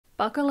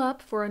Buckle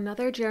up for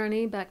another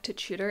journey back to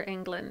Tudor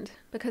England,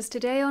 because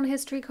today on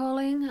History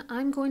Calling,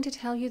 I'm going to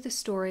tell you the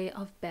story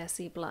of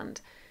Bessie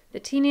Blount, the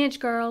teenage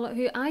girl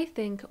who I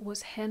think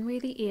was Henry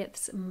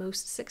VIII's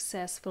most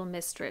successful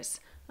mistress,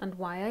 and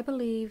why I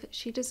believe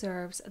she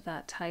deserves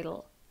that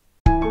title.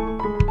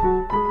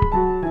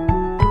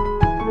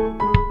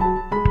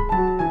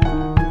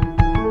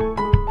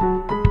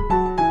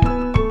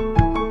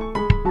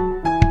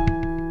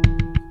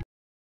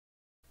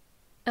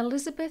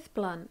 Elizabeth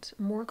Blount,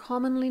 more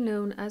commonly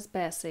known as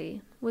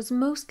Bessie, was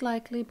most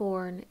likely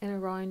born in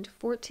around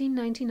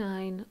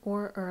 1499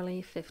 or early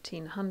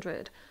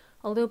 1500,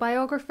 although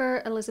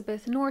biographer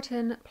Elizabeth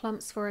Norton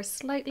plumps for a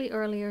slightly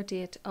earlier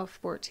date of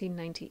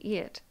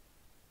 1498.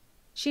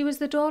 She was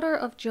the daughter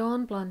of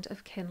John Blount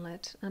of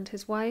Kinlet and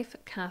his wife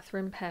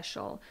Catherine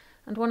Peschel,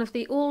 and one of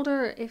the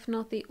older, if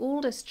not the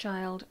oldest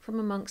child from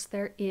amongst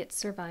their 8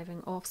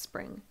 surviving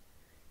offspring.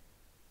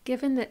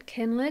 Given that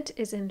Kinlet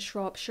is in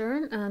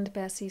Shropshire and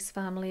Bessie's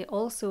family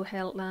also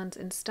held lands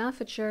in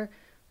Staffordshire,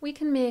 we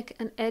can make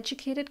an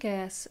educated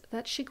guess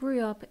that she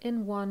grew up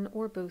in one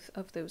or both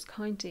of those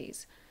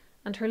counties,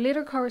 and her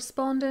later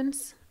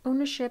correspondence,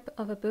 ownership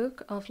of a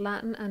book of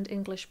Latin and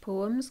English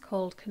poems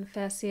called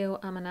Confessio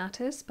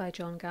Aminatis by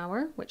John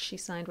Gower, which she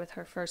signed with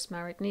her first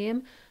married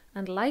name,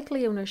 and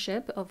likely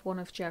ownership of one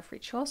of Geoffrey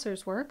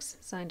Chaucer's works,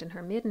 signed in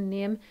her maiden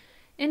name,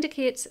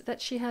 indicates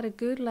that she had a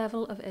good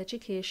level of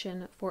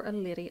education for a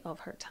lady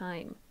of her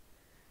time.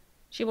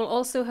 She will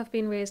also have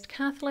been raised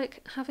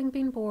Catholic, having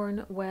been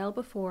born well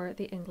before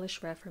the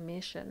English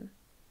Reformation.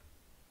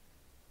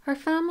 Her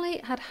family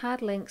had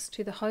had links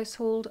to the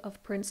household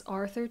of Prince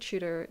Arthur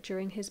Tudor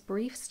during his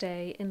brief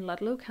stay in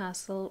Ludlow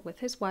Castle with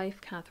his wife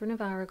Catherine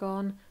of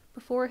Aragon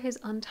before his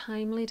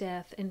untimely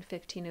death in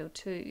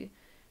 1502,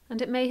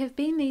 and it may have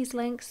been these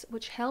links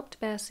which helped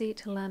Bessie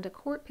to land a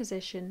court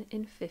position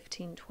in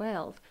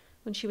 1512,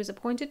 when she was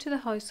appointed to the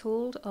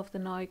household of the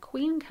now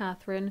Queen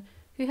Catherine,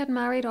 who had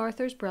married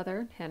Arthur's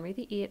brother, Henry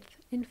VIII,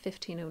 in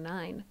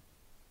 1509.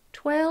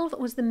 12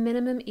 was the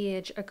minimum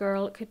age a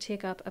girl could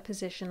take up a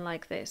position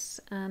like this,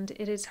 and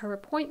it is her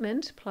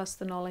appointment, plus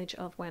the knowledge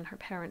of when her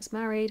parents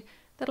married,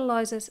 that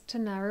allows us to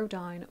narrow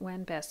down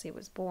when Bessie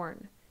was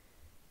born.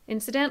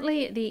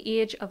 Incidentally, the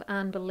age of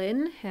Anne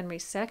Boleyn,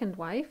 Henry's second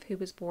wife, who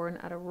was born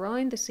at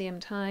around the same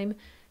time,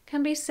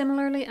 can be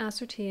similarly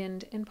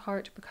ascertained in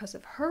part because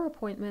of her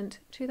appointment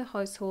to the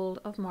household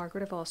of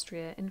Margaret of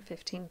Austria in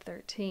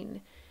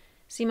 1513.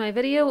 See my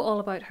video all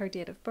about her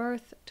date of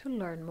birth to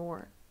learn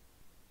more.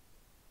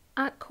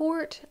 At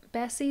court,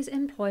 Bessie's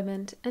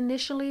employment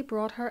initially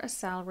brought her a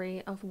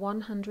salary of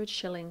 100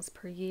 shillings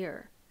per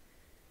year.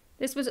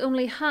 This was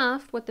only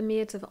half what the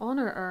maids of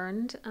honour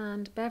earned,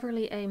 and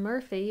Beverly A.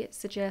 Murphy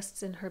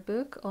suggests in her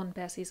book on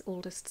Bessie's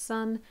oldest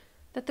son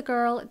that the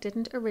girl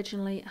didn't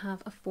originally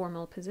have a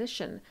formal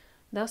position,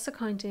 thus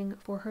accounting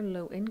for her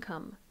low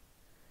income.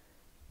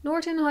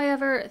 Norton,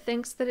 however,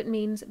 thinks that it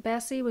means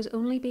Bessie was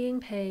only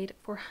being paid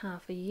for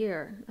half a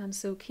year, and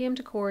so came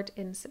to court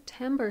in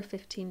September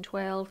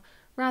 1512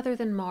 rather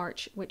than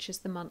March, which is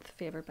the month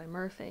favoured by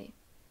Murphy.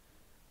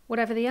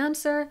 Whatever the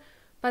answer,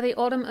 by the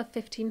autumn of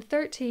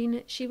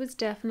 1513 she was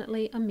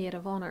definitely a maid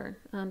of honour,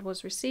 and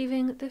was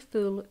receiving the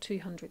full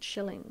 200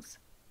 shillings.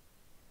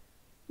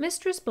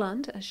 Mistress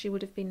Blount, as she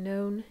would have been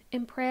known,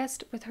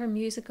 impressed with her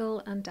musical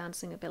and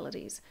dancing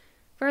abilities,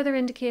 further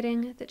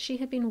indicating that she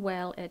had been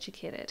well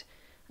educated,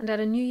 and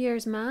at a New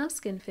Year's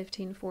Masque in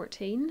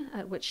 1514,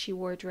 at which she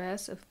wore a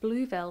dress of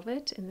blue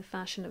velvet in the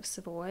fashion of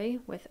Savoy,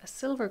 with a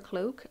silver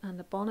cloak and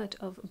a bonnet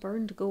of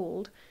burned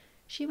gold,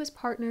 she was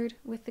partnered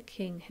with the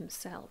king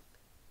himself.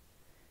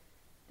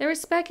 There is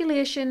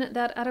speculation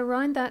that at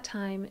around that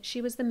time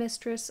she was the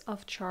mistress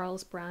of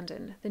Charles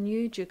Brandon, the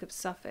new Duke of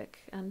Suffolk,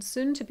 and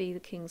soon to be the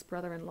king's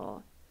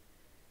brother-in-law.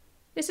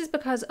 This is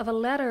because of a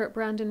letter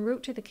Brandon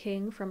wrote to the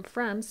king from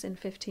France in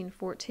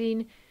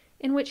 1514,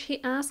 in which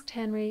he asked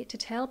Henry to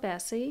tell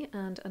Bessie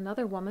and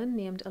another woman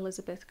named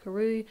Elizabeth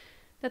Carew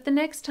that the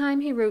next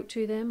time he wrote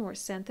to them or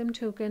sent them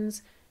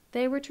tokens,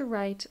 they were to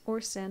write or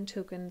send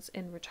tokens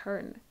in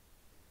return.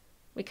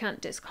 We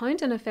can't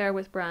discount an affair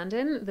with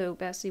Brandon, though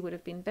Bessie would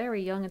have been very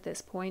young at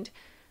this point,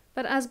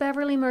 but as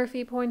Beverly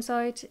Murphy points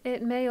out,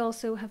 it may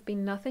also have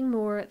been nothing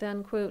more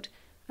than, quote,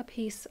 a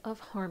piece of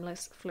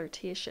harmless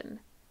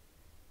flirtation.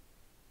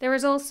 There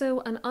is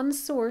also an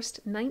unsourced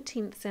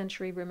 19th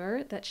century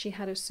rumour that she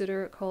had a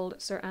suitor called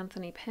Sir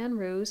Anthony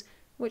Penrose,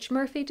 which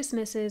Murphy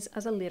dismisses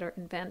as a later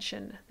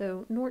invention,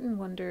 though Norton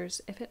wonders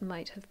if it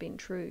might have been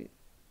true.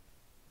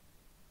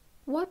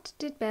 What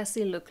did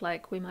Bessie look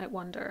like, we might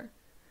wonder?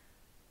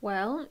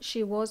 Well,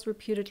 she was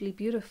reputedly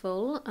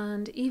beautiful,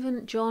 and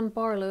even John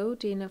Barlow,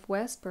 Dean of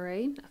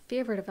Westbury, a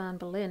favourite of Anne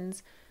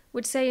Boleyn's,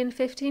 would say in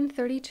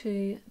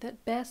 1532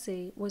 that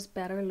Bessie was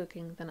better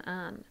looking than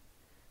Anne.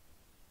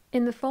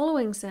 In the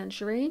following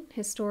century,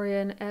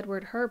 historian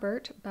Edward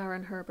Herbert,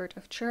 Baron Herbert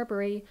of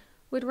Cherbury,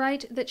 would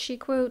write that she,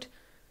 quote,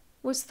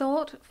 was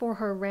thought for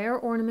her rare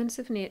ornaments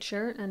of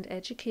nature and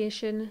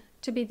education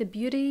to be the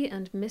beauty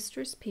and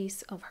mistress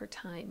piece of her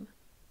time.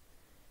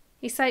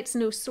 He cites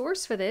no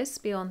source for this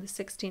beyond the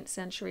 16th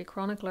century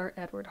chronicler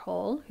Edward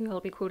Hall, who I'll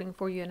be quoting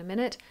for you in a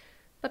minute,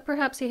 but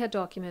perhaps he had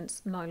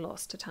documents now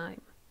lost to time.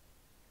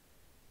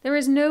 There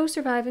is no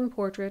surviving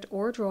portrait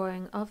or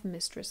drawing of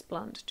Mistress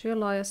Blount to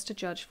allow us to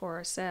judge for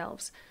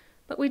ourselves,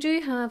 but we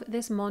do have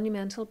this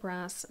monumental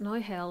brass now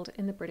held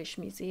in the British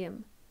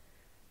Museum.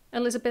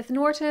 Elizabeth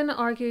Norton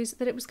argues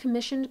that it was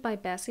commissioned by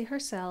Bessie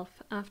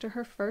herself after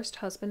her first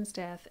husband's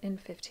death in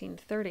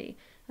 1530,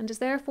 and is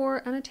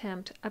therefore an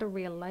attempt at a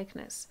real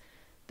likeness,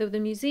 though the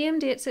museum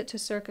dates it to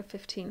circa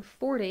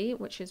 1540,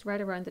 which is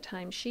right around the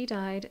time she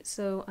died,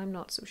 so I'm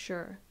not so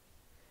sure.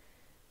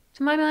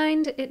 To my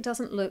mind, it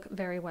doesn't look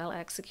very well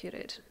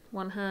executed.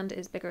 One hand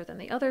is bigger than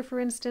the other, for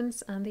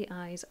instance, and the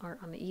eyes are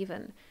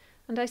uneven,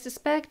 and I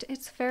suspect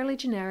it's fairly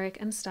generic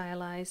and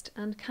stylized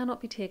and cannot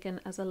be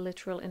taken as a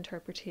literal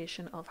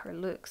interpretation of her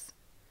looks.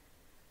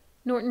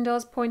 Norton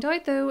does point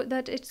out, though,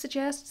 that it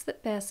suggests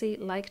that Bessie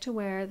liked to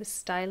wear the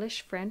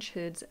stylish French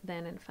hoods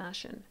then in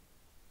fashion.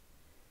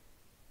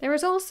 There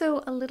is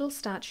also a little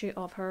statue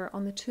of her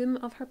on the tomb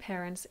of her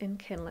parents in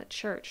Kinlet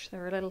Church.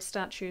 There are little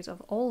statues of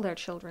all their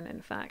children,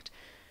 in fact.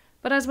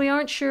 But as we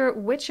aren't sure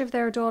which of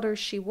their daughters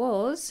she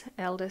was,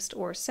 eldest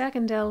or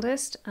second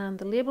eldest, and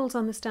the labels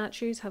on the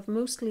statues have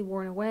mostly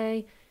worn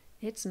away,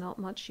 it's not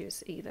much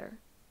use either.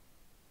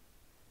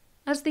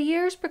 As the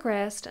years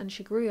progressed and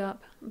she grew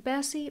up,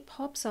 Bessie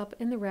pops up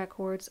in the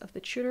records of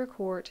the Tudor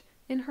court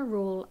in her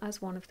role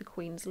as one of the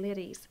Queen's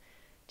ladies,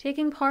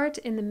 taking part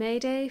in the May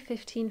Day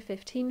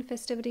 1515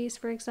 festivities,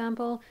 for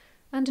example,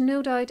 and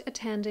no doubt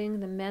attending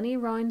the many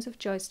rounds of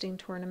jousting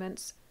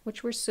tournaments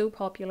which were so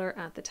popular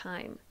at the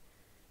time.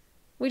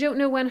 We don't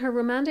know when her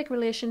romantic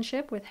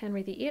relationship with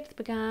Henry VIII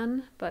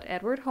began, but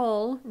Edward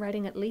Hall,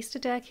 writing at least a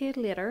decade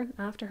later,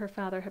 after her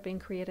father had been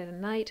created a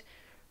knight,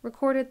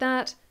 recorded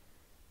that,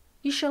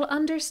 "You shall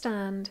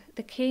understand,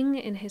 the king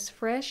in his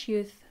fresh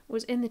youth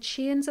was in the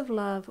chains of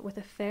love with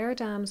a fair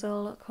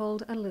damsel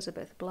called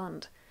Elizabeth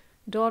Blount,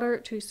 daughter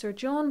to Sir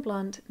John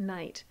Blount,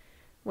 knight,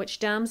 which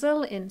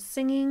damsel in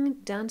singing,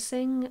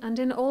 dancing, and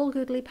in all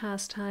goodly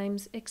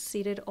pastimes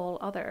exceeded all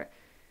other.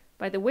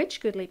 By the which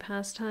goodly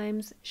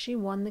pastimes she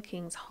won the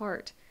king's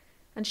heart,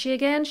 and she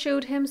again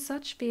showed him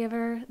such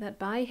favour that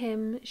by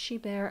him she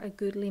bare a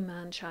goodly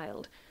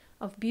man-child,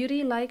 of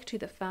beauty like to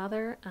the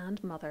father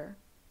and mother."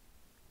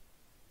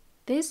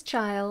 This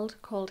child,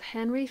 called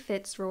Henry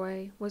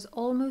Fitzroy, was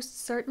almost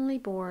certainly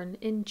born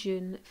in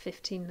June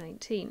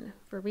 1519,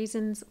 for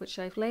reasons which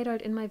I've laid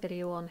out in my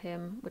video on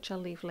him, which I'll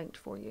leave linked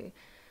for you.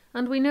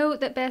 And we know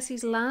that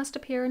Bessie's last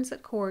appearance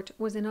at court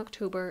was in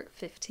October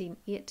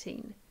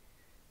 1518.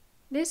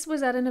 This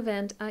was at an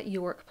event at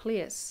York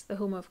Place, the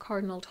home of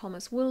Cardinal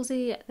Thomas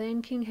Wolsey,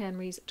 then King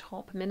Henry's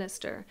top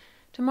minister,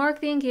 to mark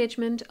the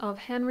engagement of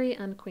Henry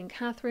and Queen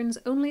Catherine's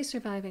only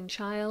surviving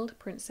child,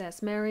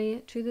 Princess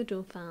Mary, to the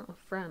Dauphin of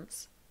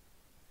France.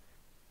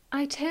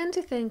 I tend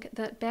to think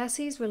that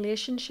Bessie's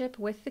relationship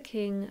with the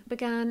king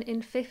began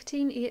in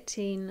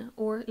 1518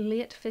 or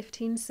late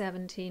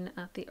 1517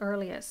 at the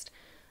earliest,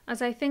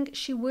 as I think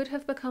she would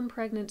have become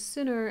pregnant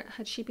sooner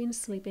had she been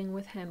sleeping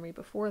with Henry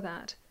before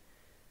that.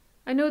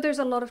 I know there's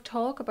a lot of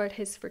talk about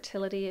his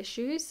fertility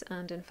issues,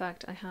 and in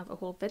fact I have a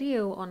whole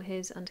video on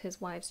his and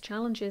his wife's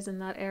challenges in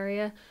that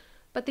area,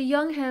 but the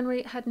young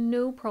Henry had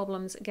no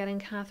problems getting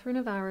Catherine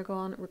of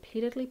Aragon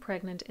repeatedly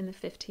pregnant in the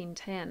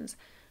 1510s,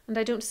 and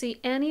I don't see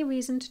any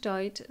reason to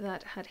doubt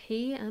that had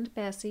he and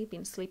Bessie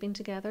been sleeping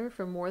together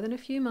for more than a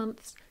few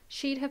months,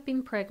 she'd have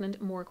been pregnant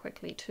more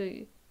quickly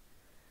too.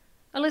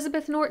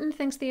 Elizabeth Norton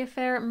thinks the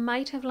affair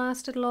might have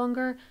lasted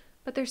longer,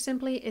 but there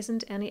simply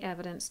isn't any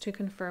evidence to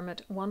confirm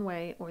it one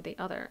way or the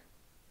other.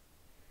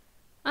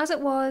 As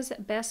it was,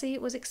 Bessie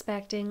was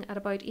expecting at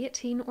about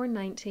 18 or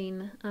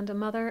 19, and a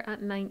mother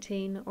at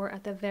 19 or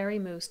at the very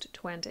most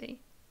 20.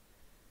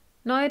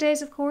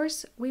 Nowadays, of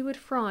course, we would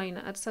frown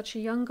at such a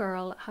young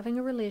girl having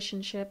a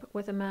relationship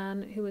with a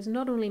man who was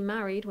not only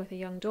married with a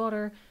young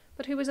daughter,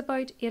 but who was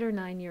about 8 or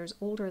 9 years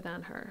older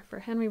than her, for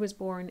Henry was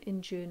born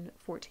in June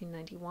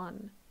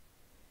 1491.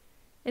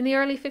 In the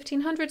early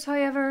 1500s,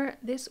 however,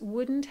 this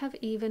wouldn't have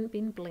even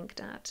been blinked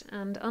at,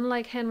 and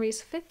unlike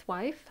Henry's fifth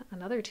wife,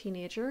 another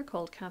teenager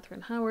called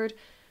Catherine Howard,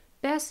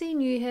 Bessie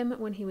knew him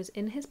when he was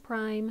in his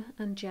prime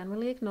and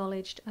generally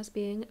acknowledged as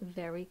being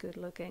very good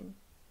looking.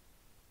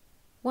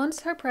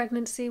 Once her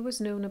pregnancy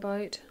was known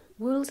about,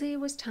 Wolsey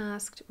was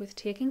tasked with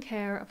taking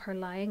care of her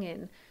lying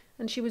in,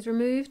 and she was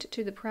removed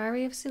to the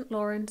Priory of St.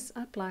 Lawrence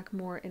at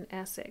Blackmore in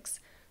Essex,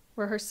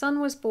 where her son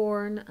was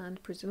born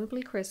and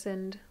presumably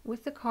christened,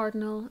 with the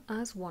Cardinal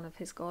as one of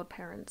his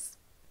godparents.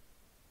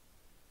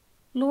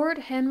 Lord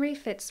Henry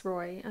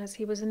Fitzroy, as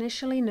he was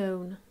initially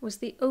known, was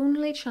the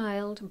only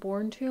child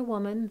born to a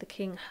woman the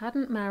king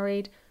hadn't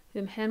married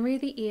whom Henry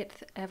VIII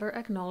ever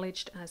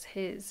acknowledged as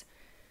his,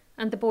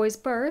 and the boy's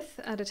birth,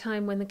 at a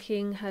time when the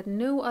king had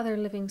no other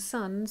living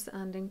sons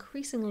and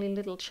increasingly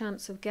little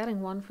chance of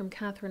getting one from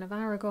Catherine of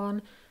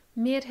Aragon,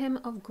 made him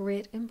of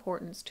great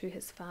importance to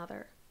his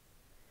father.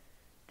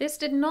 This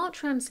did not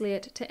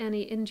translate to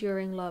any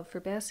enduring love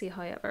for Bessie,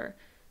 however,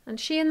 and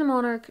she and the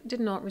monarch did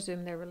not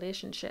resume their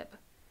relationship.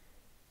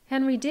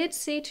 Henry did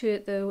see to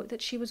it, though,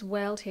 that she was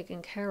well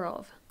taken care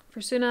of,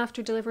 for soon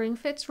after delivering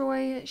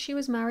Fitzroy, she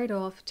was married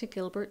off to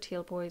Gilbert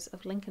Tailbois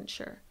of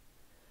Lincolnshire.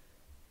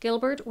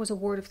 Gilbert was a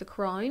ward of the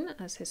Crown,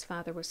 as his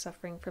father was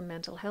suffering from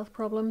mental health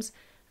problems,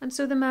 and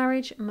so the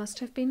marriage must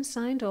have been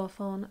signed off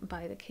on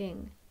by the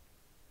king.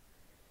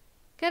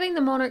 Getting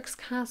the monarch's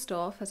cast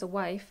off as a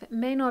wife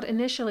may not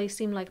initially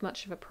seem like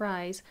much of a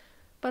prize,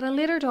 but a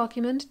later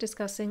document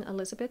discussing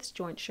Elizabeth's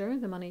jointure,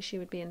 the money she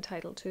would be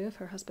entitled to if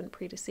her husband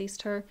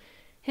predeceased her,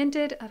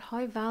 hinted at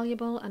how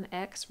valuable an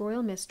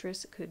ex-royal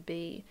mistress could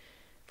be,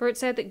 for it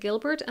said that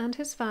Gilbert and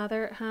his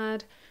father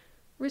had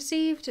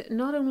received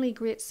not only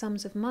great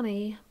sums of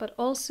money, but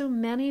also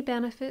many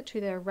benefit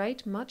to their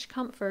right much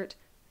comfort,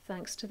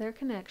 thanks to their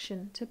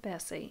connection to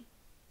Bessie.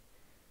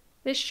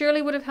 This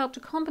surely would have helped to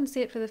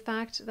compensate for the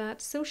fact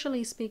that,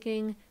 socially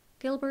speaking,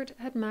 Gilbert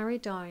had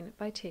married down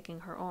by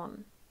taking her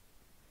on.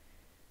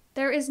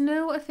 There is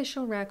no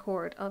official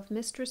record of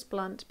Mistress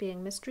Blount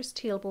being Mistress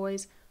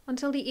Tailbois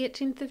until the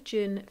 18th of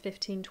June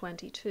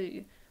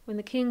 1522, when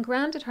the king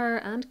granted her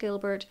and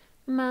Gilbert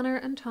the manor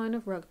and town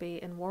of Rugby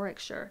in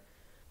Warwickshire.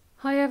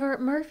 However,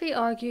 Murphy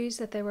argues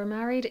that they were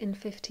married in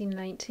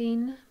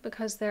 1519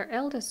 because their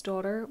eldest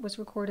daughter was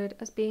recorded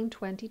as being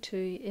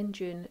 22 in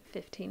June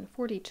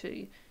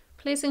 1542,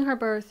 placing her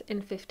birth in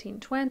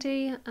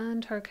 1520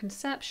 and her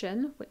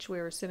conception, which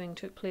we're assuming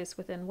took place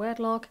within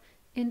wedlock,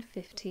 in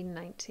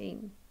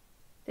 1519.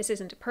 This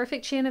isn't a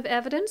perfect chain of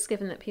evidence,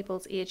 given that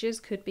people's ages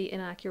could be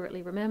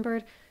inaccurately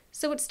remembered,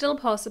 so it's still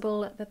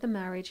possible that the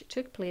marriage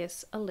took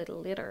place a little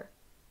later.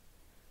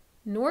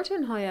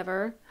 Norton,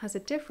 however, has a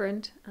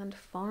different and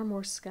far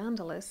more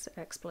scandalous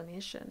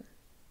explanation.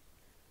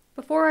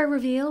 Before I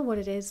reveal what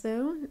it is,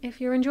 though, if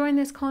you're enjoying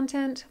this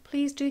content,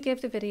 please do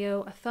give the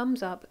video a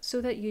thumbs up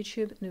so that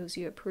YouTube knows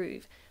you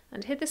approve,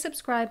 and hit the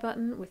subscribe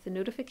button with the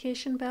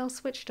notification bell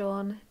switched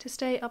on to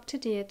stay up to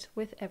date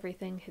with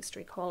everything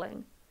History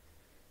Calling.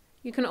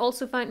 You can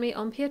also find me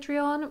on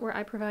Patreon, where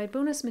I provide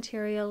bonus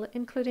material,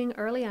 including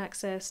early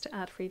access to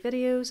ad-free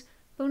videos,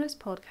 bonus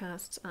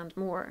podcasts, and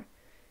more.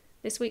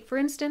 This week, for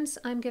instance,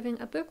 I'm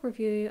giving a book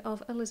review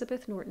of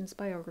Elizabeth Norton's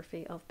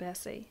biography of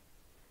Bessie.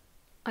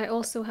 I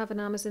also have an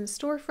Amazon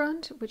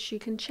storefront, which you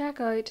can check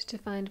out to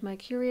find my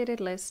curated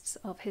lists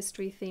of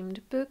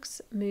history-themed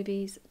books,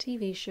 movies,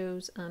 TV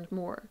shows, and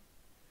more.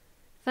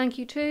 Thank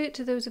you too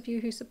to those of you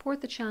who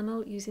support the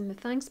channel using the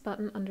thanks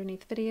button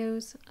underneath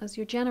videos, as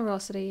your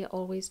generosity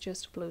always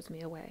just blows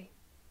me away.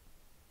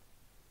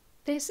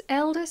 This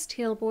eldest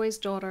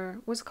Tailbois'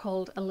 daughter was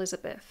called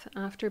Elizabeth,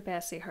 after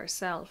Bessie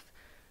herself,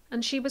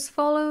 and she was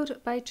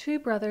followed by two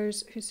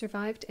brothers who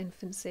survived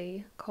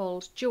infancy,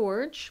 called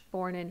George,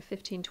 born in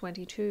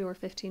 1522 or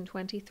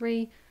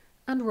 1523,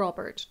 and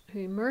Robert,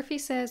 who Murphy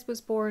says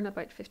was born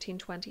about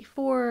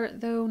 1524,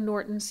 though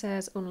Norton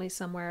says only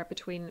somewhere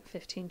between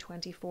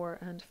 1524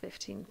 and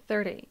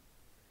 1530.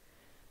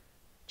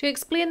 To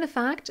explain the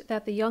fact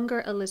that the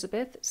younger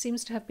Elizabeth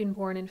seems to have been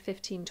born in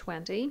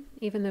 1520,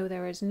 even though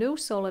there is no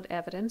solid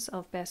evidence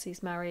of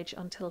Bessie's marriage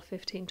until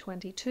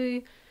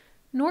 1522,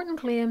 Norton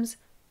claims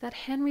that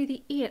Henry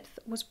VIII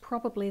was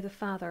probably the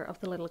father of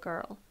the little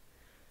girl.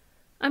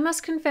 I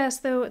must confess,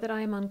 though, that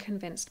I am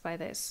unconvinced by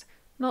this,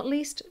 not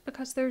least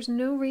because there's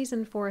no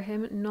reason for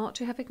him not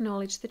to have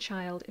acknowledged the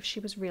child if she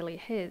was really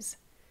his.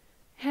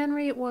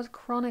 Henry was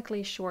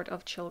chronically short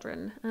of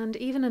children, and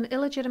even an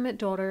illegitimate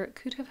daughter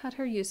could have had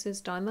her uses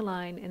down the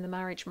line in the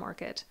marriage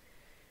market.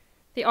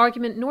 The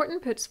argument Norton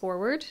puts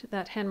forward,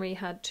 that Henry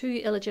had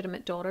two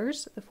illegitimate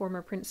daughters, the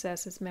former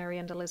princesses Mary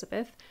and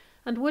Elizabeth,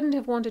 and wouldn't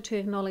have wanted to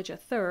acknowledge a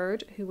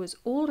third, who was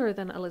older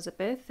than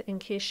Elizabeth, in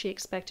case she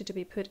expected to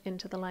be put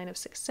into the line of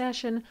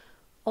succession,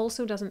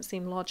 also doesn't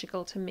seem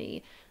logical to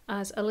me,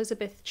 as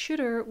Elizabeth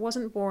Tudor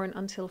wasn't born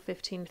until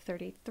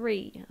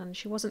 1533, and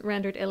she wasn't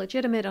rendered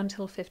illegitimate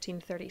until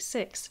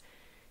 1536.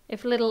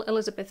 If little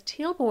Elizabeth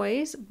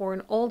Tailbois,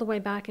 born all the way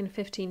back in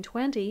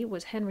 1520,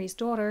 was Henry's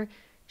daughter,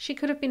 she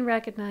could have been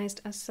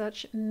recognised as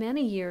such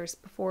many years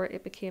before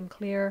it became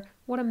clear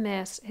what a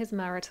mess his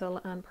marital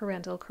and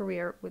parental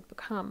career would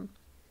become.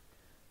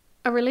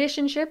 A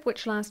relationship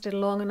which lasted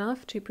long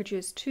enough to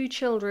produce two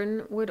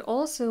children would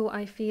also,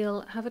 I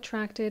feel, have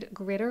attracted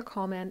greater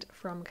comment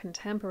from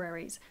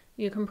contemporaries.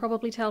 You can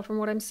probably tell from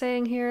what I'm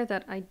saying here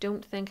that I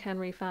don't think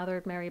Henry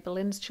fathered Mary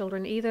Boleyn's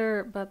children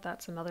either, but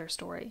that's another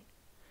story.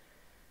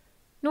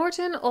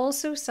 Norton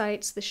also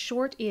cites the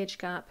short age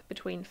gap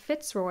between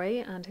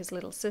Fitzroy and his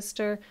little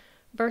sister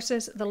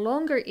versus the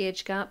longer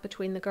age gap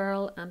between the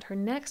girl and her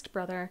next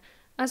brother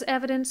as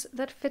evidence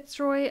that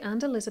Fitzroy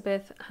and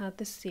Elizabeth had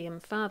the same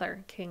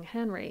father, King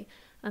Henry,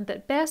 and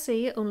that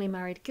Bessie only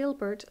married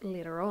Gilbert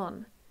later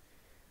on.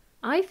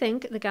 I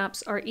think the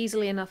gaps are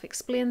easily enough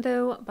explained,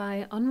 though,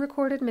 by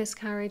unrecorded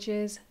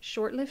miscarriages,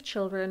 short-lived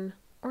children,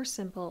 or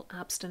simple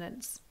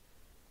abstinence.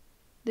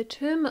 The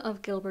tomb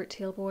of Gilbert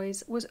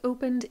Tailbois was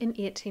opened in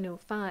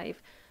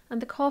 1805,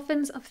 and the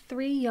coffins of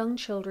 3 young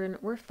children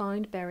were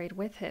found buried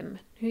with him,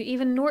 who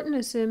even Norton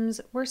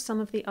assumes were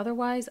some of the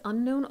otherwise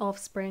unknown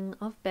offspring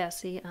of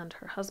Bessie and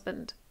her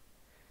husband.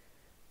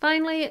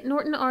 Finally,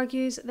 Norton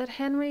argues that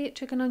Henry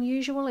took an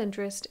unusual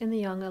interest in the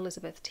young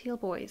Elizabeth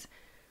Tailbois,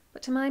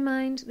 but to my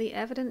mind the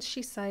evidence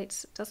she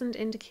cites doesn't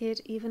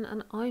indicate even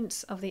an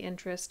ounce of the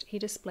interest he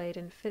displayed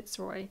in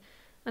Fitzroy,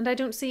 and I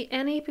don't see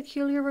any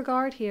peculiar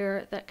regard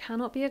here that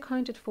cannot be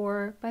accounted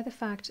for by the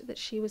fact that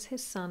she was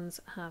his son's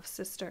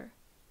half-sister.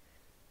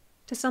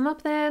 To sum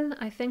up then,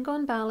 I think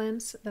on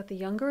balance that the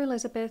younger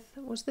Elizabeth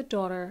was the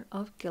daughter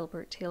of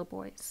Gilbert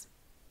Tailbois.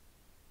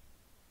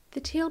 The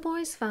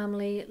Tailbois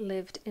family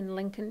lived in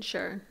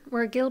Lincolnshire,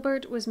 where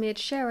Gilbert was made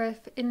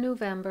sheriff in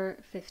November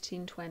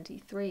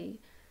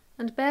 1523,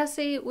 and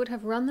Bessie would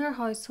have run their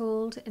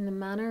household in the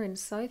manor in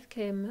South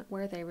Kim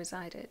where they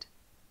resided.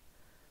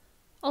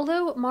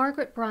 Although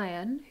Margaret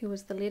Bryan, who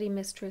was the lady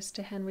mistress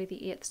to Henry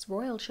VIII's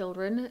royal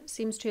children,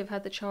 seems to have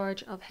had the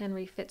charge of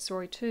Henry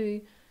Fitzroy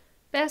too,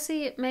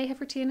 Bessie may have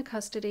retained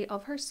custody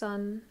of her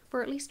son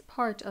for at least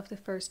part of the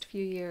first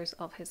few years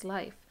of his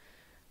life,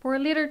 for a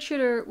later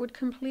Tudor would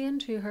complain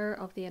to her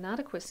of the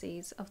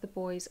inadequacies of the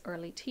boy's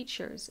early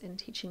teachers in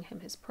teaching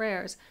him his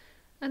prayers,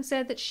 and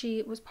said that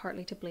she was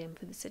partly to blame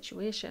for the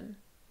situation.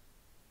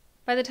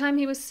 By the time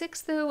he was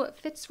 6, though,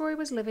 Fitzroy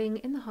was living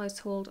in the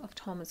household of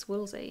Thomas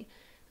Wolsey,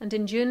 and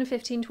in June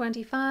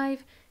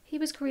 1525 he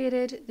was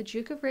created the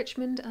Duke of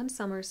Richmond and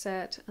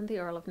Somerset and the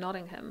Earl of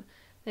Nottingham,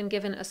 then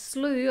given a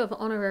slew of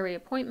honorary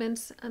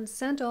appointments and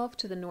sent off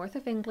to the north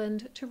of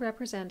England to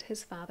represent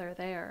his father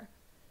there.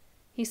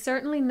 He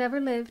certainly never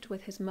lived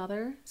with his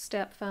mother,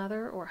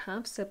 stepfather, or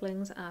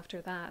half-siblings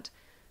after that,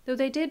 though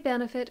they did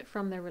benefit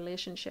from their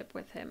relationship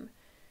with him.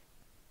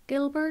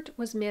 Gilbert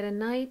was made a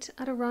knight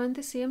at around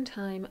the same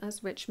time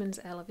as Richmond's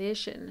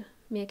elevation,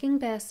 making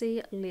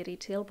Bessie Lady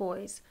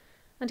Tailbois,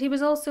 and he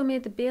was also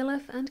made the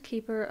bailiff and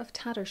keeper of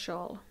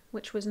Tattershall,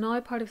 which was now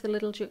part of the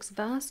little Duke's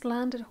vast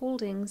landed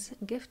holdings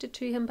gifted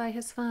to him by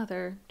his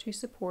father to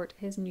support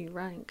his new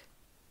rank.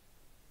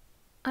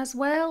 As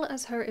well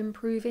as her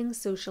improving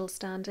social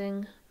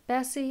standing,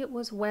 Bessie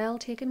was well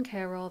taken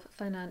care of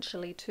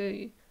financially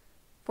too,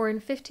 for in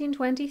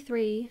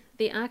 1523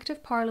 the Act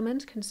of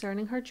Parliament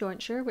concerning her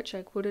jointure, which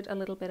I quoted a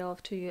little bit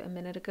of to you a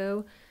minute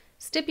ago,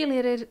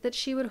 stipulated that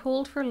she would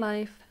hold for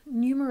life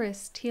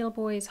numerous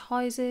Tailbois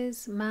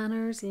houses,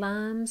 manors,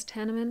 lands,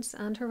 tenements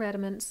and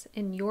hereditaments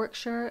in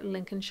Yorkshire,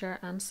 Lincolnshire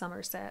and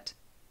Somerset.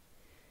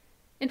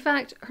 In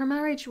fact, her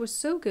marriage was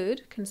so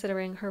good,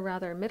 considering her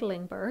rather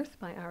middling birth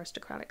by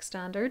aristocratic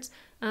standards,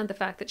 and the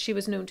fact that she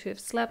was known to have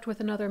slept with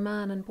another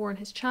man and borne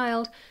his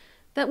child,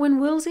 that when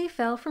Wolsey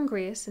fell from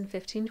grace in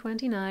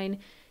 1529,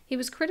 he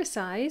was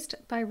criticised,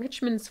 by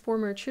Richmond's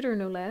former tutor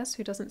no less,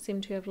 who doesn't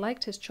seem to have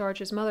liked his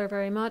charge's mother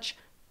very much,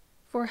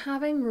 for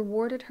having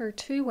rewarded her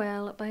too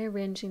well by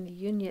arranging the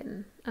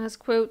union, as,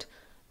 quote,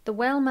 "the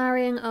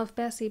well-marrying of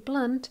Bessie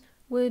Blount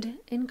would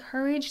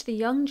encourage the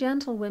young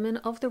gentlewomen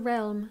of the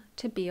realm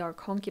to be our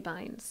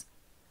concubines."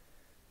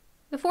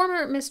 The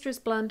former Mistress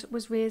Blount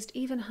was raised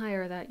even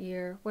higher that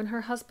year when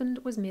her husband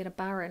was made a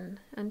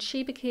baron, and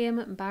she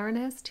became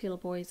Baroness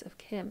Tailbois of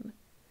Kim.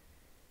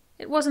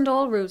 It wasn't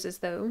all roses,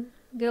 though.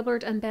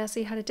 Gilbert and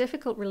Bessie had a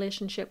difficult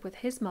relationship with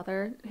his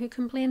mother, who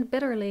complained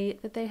bitterly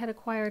that they had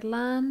acquired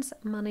lands,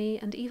 money,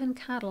 and even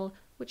cattle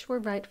which were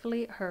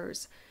rightfully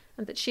hers,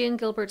 and that she and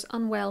Gilbert's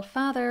unwell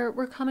father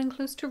were coming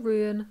close to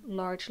ruin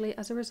largely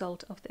as a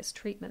result of this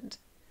treatment.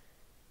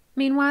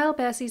 Meanwhile,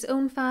 Bessie's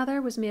own father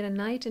was made a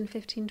knight in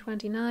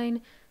 1529,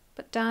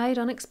 but died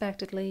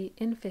unexpectedly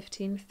in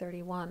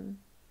 1531.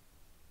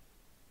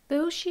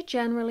 Though she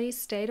generally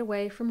stayed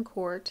away from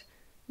court,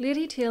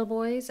 Lady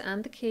Tailbois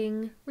and the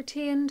king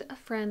retained a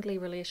friendly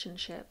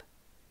relationship.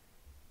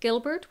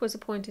 Gilbert was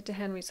appointed to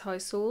Henry's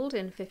household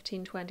in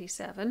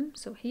 1527,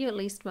 so he at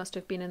least must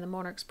have been in the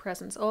monarch's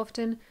presence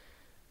often,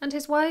 and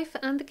his wife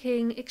and the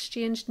king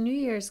exchanged New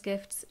Year's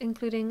gifts,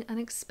 including an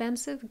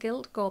expensive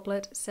gilt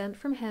goblet sent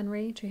from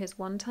Henry to his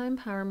one-time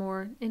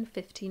paramour in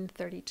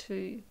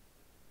 1532.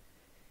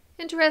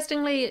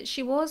 Interestingly,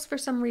 she was for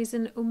some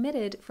reason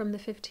omitted from the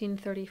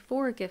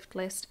 1534 gift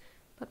list,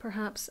 but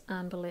perhaps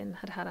Anne Boleyn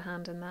had had a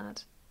hand in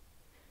that.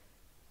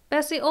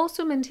 Bessie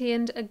also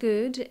maintained a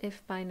good,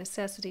 if by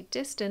necessity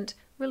distant,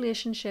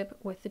 relationship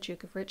with the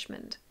Duke of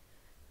Richmond.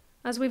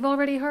 As we've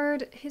already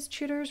heard, his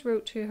tutors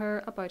wrote to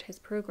her about his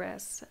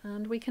progress,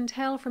 and we can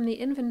tell from the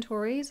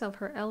inventories of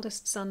her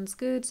eldest son's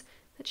goods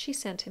that she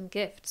sent him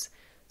gifts,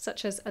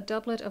 such as a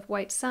doublet of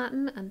white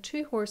satin and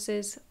 2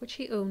 horses which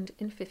he owned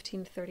in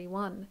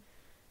 1531,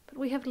 but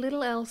we have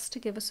little else to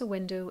give us a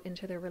window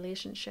into their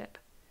relationship.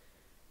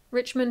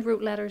 Richmond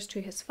wrote letters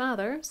to his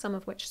father, some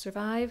of which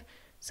survive,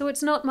 so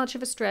it's not much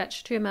of a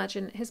stretch to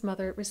imagine his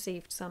mother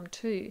received some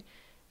too,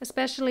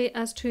 especially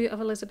as 2 of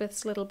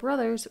Elizabeth's little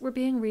brothers were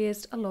being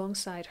raised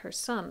alongside her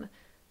son,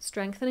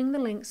 strengthening the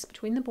links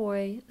between the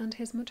boy and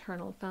his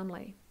maternal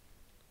family.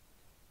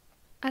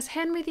 As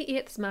Henry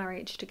VIII's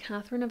marriage to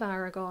Catherine of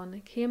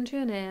Aragon came to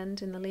an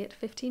end in the late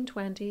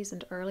 1520s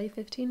and early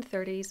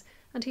 1530s,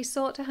 and he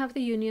sought to have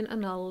the union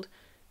annulled,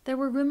 there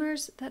were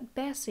rumours that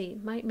Bessie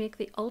might make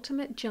the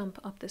ultimate jump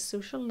up the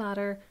social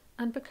ladder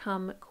and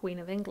become Queen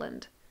of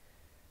England.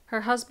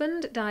 Her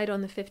husband died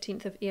on the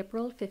 15th of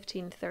April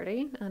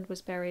 1530 and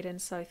was buried in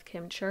South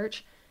Kim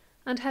Church,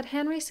 and had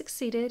Henry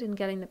succeeded in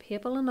getting the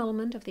papal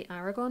annulment of the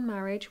Aragon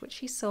marriage which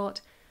he sought,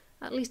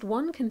 at least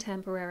one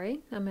contemporary,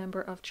 a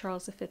member of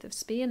Charles V of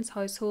Spain's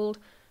household,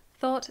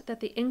 thought that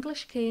the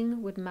English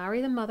king would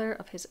marry the mother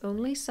of his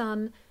only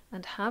son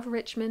and have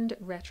Richmond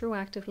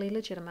retroactively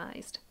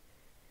legitimised.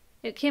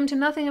 It came to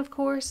nothing, of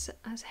course,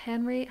 as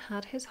Henry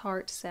had his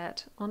heart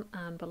set on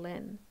Anne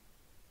Boleyn.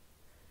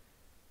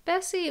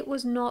 Bessie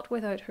was not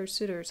without her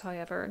suitors,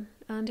 however,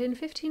 and in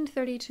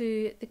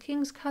 1532 the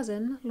king's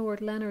cousin,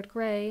 Lord Leonard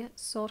Grey,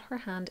 sought her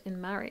hand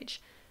in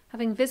marriage,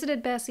 having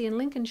visited Bessie in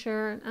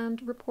Lincolnshire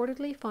and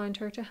reportedly found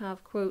her to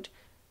have, quote,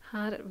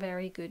 had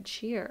very good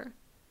cheer.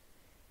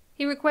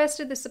 He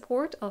requested the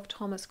support of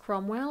Thomas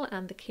Cromwell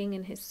and the king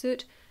in his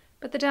suit,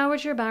 but the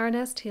Dowager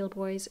Baroness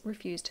Tailbois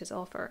refused his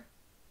offer.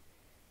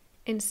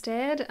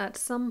 Instead, at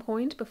some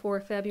point before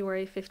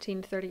February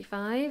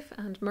 1535,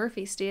 and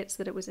Murphy states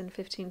that it was in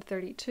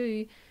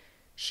 1532,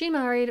 she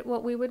married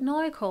what we would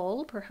now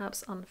call,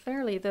 perhaps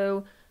unfairly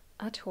though,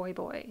 a toy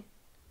boy.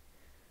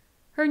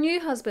 Her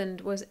new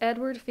husband was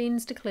Edward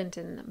Fiennes de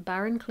Clinton,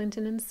 Baron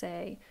Clinton and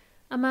Saye,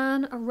 a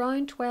man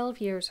around 12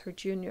 years her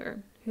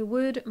junior, who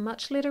would,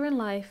 much later in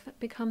life,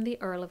 become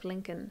the Earl of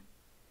Lincoln.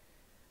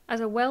 As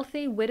a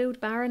wealthy,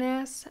 widowed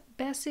baroness,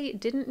 Bessie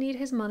didn't need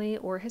his money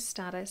or his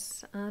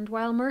status, and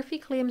while Murphy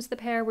claims the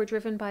pair were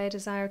driven by a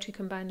desire to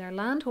combine their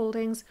land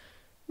holdings,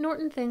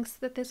 Norton thinks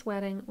that this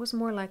wedding was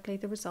more likely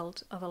the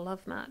result of a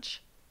love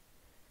match.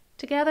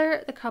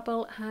 Together, the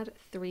couple had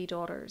 3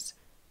 daughters,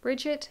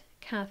 Bridget,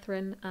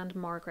 Catherine, and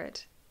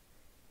Margaret.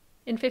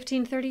 In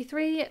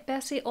 1533,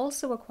 Bessie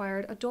also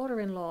acquired a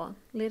daughter-in-law,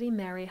 Lady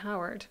Mary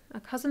Howard,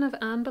 a cousin of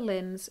Anne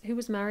Boleyn's, who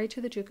was married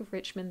to the Duke of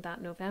Richmond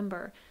that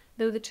November,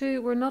 though the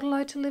two were not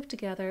allowed to live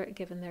together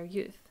given their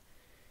youth.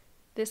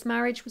 This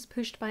marriage was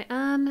pushed by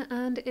Anne,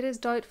 and it is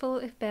doubtful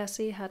if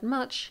Bessie had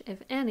much,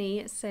 if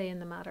any, say in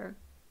the matter.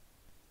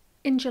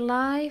 In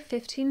July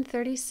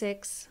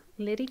 1536,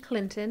 Lady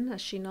Clinton,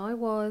 as she now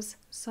was,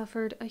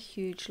 suffered a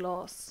huge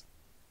loss.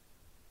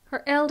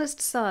 Her eldest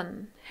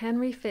son,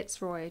 Henry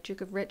Fitzroy,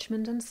 Duke of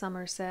Richmond and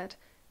Somerset,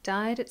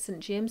 died at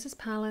St. James's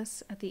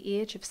Palace at the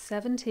age of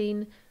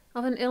 17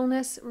 of an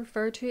illness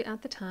referred to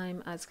at the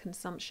time as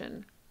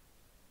consumption.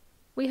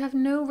 We have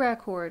no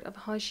record of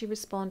how she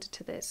responded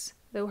to this,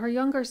 though her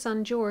younger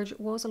son George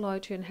was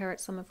allowed to inherit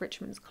some of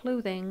Richmond's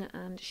clothing,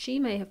 and she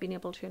may have been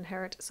able to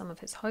inherit some of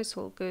his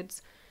household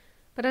goods.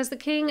 But as the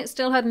king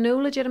still had no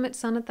legitimate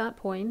son at that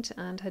point,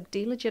 and had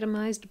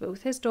delegitimised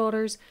both his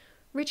daughters,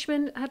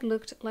 Richmond had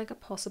looked like a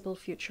possible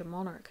future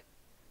monarch.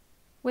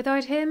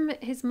 Without him,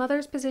 his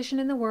mother's position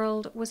in the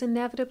world was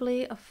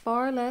inevitably of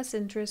far less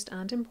interest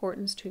and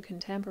importance to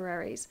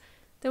contemporaries,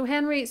 though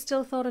Henry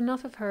still thought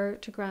enough of her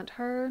to grant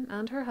her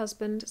and her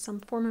husband some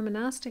former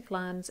monastic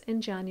lands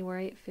in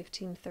January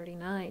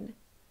 1539.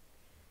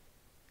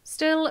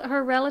 Still,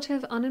 her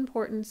relative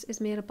unimportance is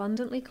made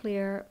abundantly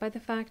clear by the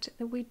fact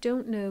that we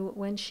don't know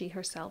when she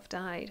herself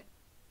died.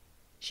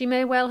 She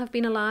may well have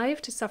been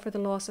alive to suffer the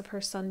loss of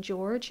her son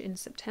George in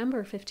September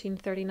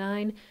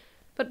 1539,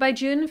 but by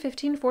June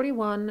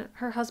 1541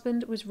 her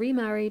husband was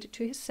remarried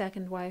to his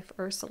second wife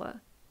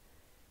Ursula.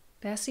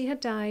 Bessie had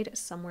died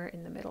somewhere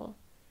in the middle.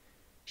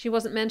 She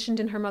wasn't mentioned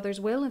in her mother's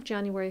will of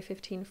January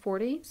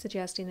 1540,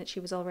 suggesting that she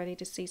was already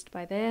deceased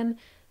by then,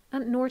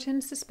 and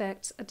Norton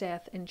suspects a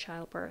death in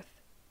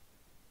childbirth.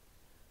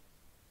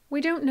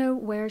 We don't know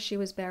where she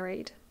was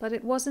buried, but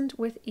it wasn't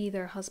with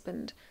either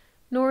husband,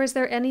 nor is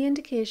there any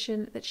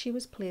indication that she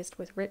was placed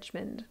with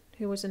Richmond,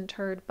 who was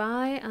interred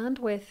by and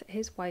with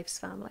his wife's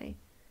family.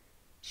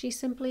 She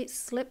simply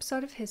slips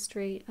out of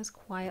history as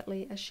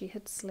quietly as she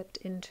had slipped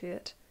into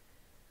it.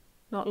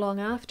 Not long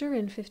after,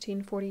 in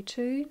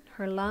 1542,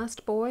 her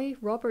last boy,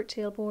 Robert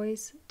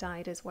Tailbois,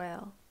 died as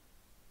well.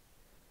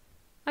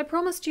 I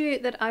promised you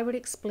that I would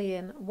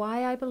explain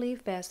why I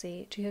believe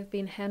Bessie to have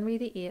been Henry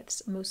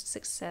VIII's most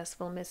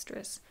successful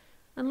mistress,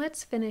 and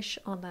let's finish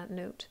on that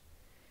note.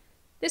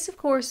 This, of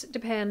course,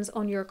 depends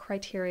on your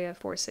criteria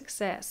for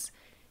success.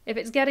 If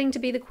it's getting to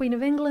be the Queen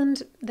of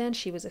England, then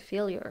she was a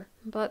failure.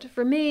 But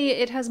for me,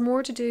 it has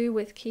more to do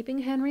with keeping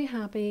Henry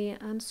happy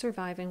and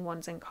surviving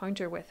one's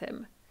encounter with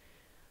him.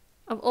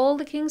 Of all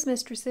the king's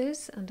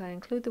mistresses, and I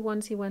include the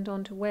ones he went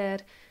on to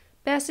wed,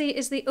 Bessie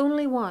is the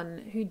only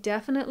one who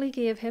definitely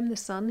gave him the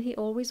son he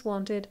always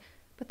wanted,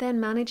 but then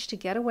managed to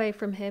get away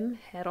from him,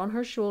 head on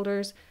her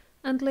shoulders,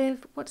 and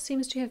live what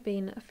seems to have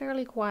been a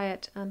fairly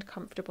quiet and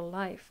comfortable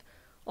life,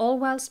 all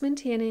whilst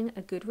maintaining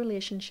a good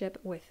relationship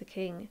with the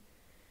king.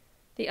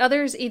 The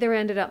others either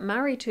ended up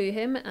married to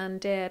him and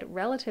dead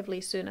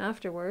relatively soon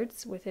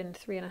afterwards, within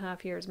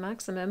 3.5 years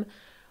maximum,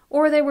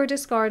 or they were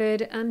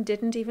discarded and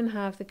didn't even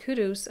have the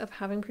kudos of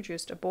having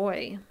produced a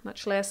boy,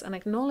 much less an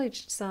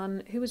acknowledged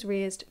son who was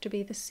raised to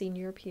be the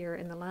senior peer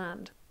in the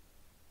land.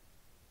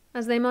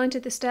 As they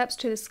mounted the steps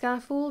to the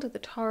scaffold at the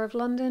Tower of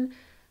London,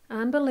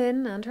 Anne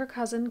Boleyn and her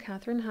cousin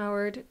Catherine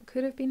Howard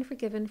could have been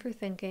forgiven for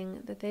thinking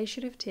that they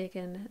should have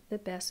taken the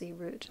Bessie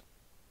route.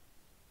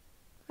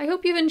 I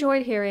hope you've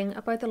enjoyed hearing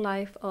about the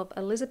life of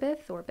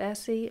Elizabeth, or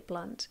Bessie,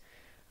 Blount.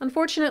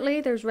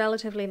 Unfortunately, there's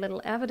relatively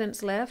little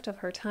evidence left of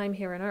her time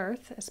here on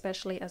Earth,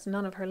 especially as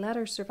none of her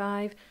letters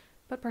survive,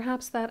 but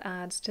perhaps that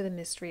adds to the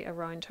mystery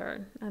around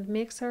her and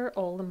makes her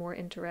all the more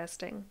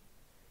interesting.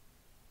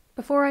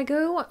 Before I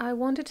go, I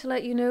wanted to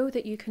let you know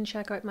that you can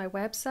check out my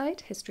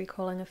website,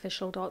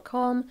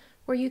 historycallingofficial.com,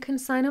 where you can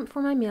sign up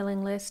for my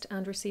mailing list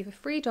and receive a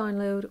free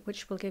download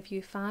which will give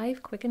you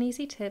 5 quick and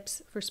easy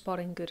tips for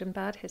spotting good and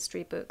bad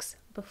history books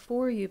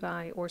before you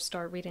buy or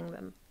start reading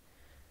them.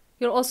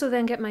 You'll also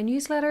then get my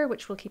newsletter,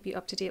 which will keep you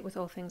up to date with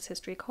all things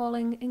History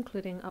Calling,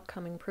 including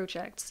upcoming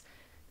projects.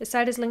 The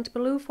site is linked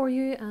below for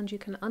you, and you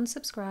can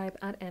unsubscribe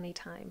at any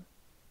time.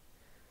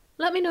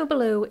 Let me know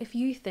below if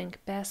you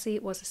think Bessie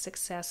was a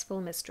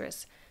successful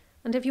mistress,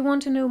 and if you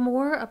want to know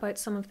more about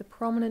some of the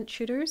prominent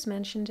Tudors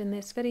mentioned in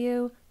this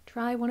video,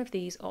 try one of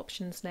these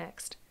options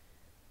next.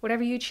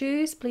 Whatever you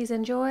choose, please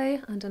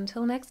enjoy, and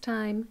until next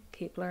time,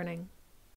 keep learning.